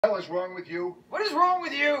What the hell is wrong with you? What is wrong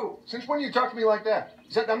with you? Since when do you talk to me like that?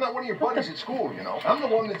 I'm not one of your buddies at school, you know. I'm the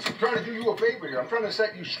one that's trying to do you a favor here. I'm trying to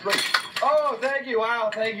set you straight. Oh, thank you. Wow,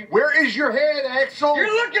 thank you. Where is your head, Axel?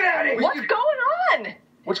 You're looking at it. What's going on?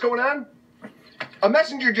 What's going on? A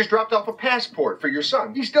messenger just dropped off a passport for your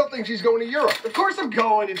son. He still thinks he's going to Europe. Of course I'm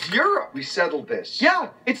going. It's Europe. We settled this. Yeah,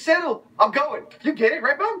 it's settled. I'm going. You get it,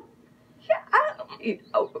 right, Mom? Yeah,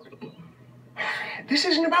 This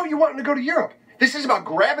isn't about you wanting to go to Europe. This is about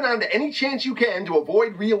grabbing onto any chance you can to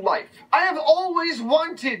avoid real life. I have always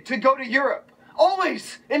wanted to go to Europe.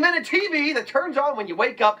 Always. Invent a TV that turns on when you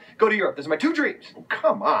wake up, go to Europe. Those are my two dreams. Oh,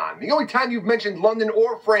 come on. The only time you've mentioned London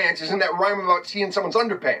or France is in that rhyme about seeing someone's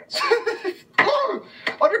underpants.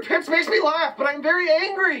 Underpants makes me laugh, but I'm very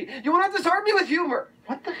angry. You will not disarm me with humor.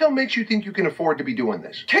 What the hell makes you think you can afford to be doing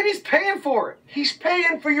this? Kenny's paying for it. He's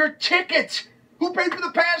paying for your ticket. Who paid for the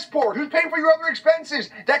passport? Who's paying for your other expenses?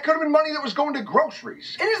 That could have been money that was going to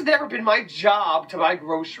groceries. It has never been my job to buy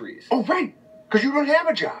groceries. Oh, right. Because you don't have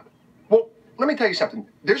a job. Well, let me tell you something.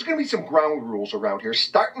 There's going to be some ground rules around here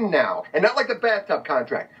starting now. And not like the bathtub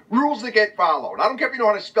contract. Rules that get followed. I don't care if you know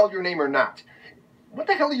how to spell your name or not. What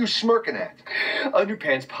the hell are you smirking at?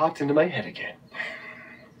 Underpants popped into my head again.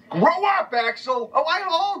 Grow up, Axel! Oh, I'm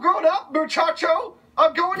all grown up, muchacho.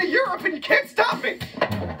 I'm going to Europe and you can't stop me.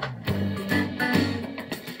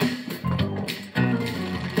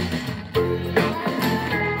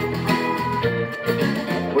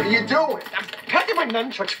 What are you doing? I'm packing my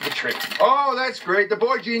nunchucks for the trip. Oh, that's great. The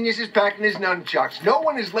boy genius is packing his nunchucks. No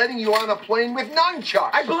one is letting you on a plane with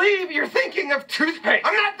nunchucks. I believe you're thinking of toothpaste.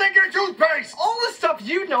 I'm not thinking of toothpaste! All the stuff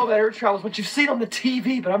you know about air travel is what you've seen on the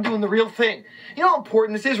TV, but I'm doing the real thing. You know how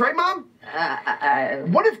important this is, right, Mom?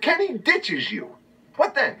 What if Kenny ditches you?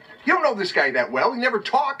 What then? You don't know this guy that well. He never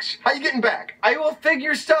talks. How you getting back? I will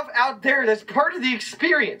figure stuff out there. That's part of the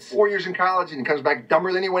experience. 4 years in college and he comes back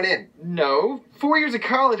dumber than he went in. No. 4 years of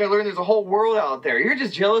college, I learned there's a whole world out there. You're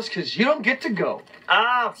just jealous because you don't get to go.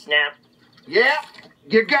 oh, snap. Yeah,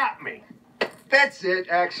 you got me. That's it,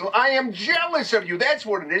 Axel. I am jealous of you. That's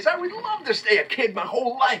what it is. I would love to stay a kid my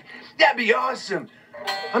whole life. That'd be awesome.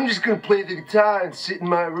 I'm just gonna play the guitar and sit in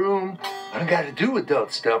my room. I don't gotta do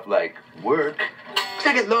adult stuff like work. 'Cause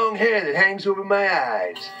I got long hair that hangs over my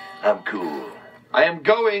eyes. I'm cool. I am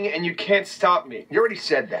going and you can't stop me. You already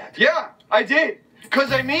said that. Yeah, I did.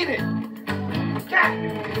 Because I mean it.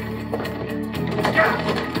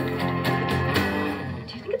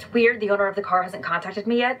 Do you think it's weird the owner of the car hasn't contacted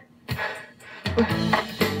me yet?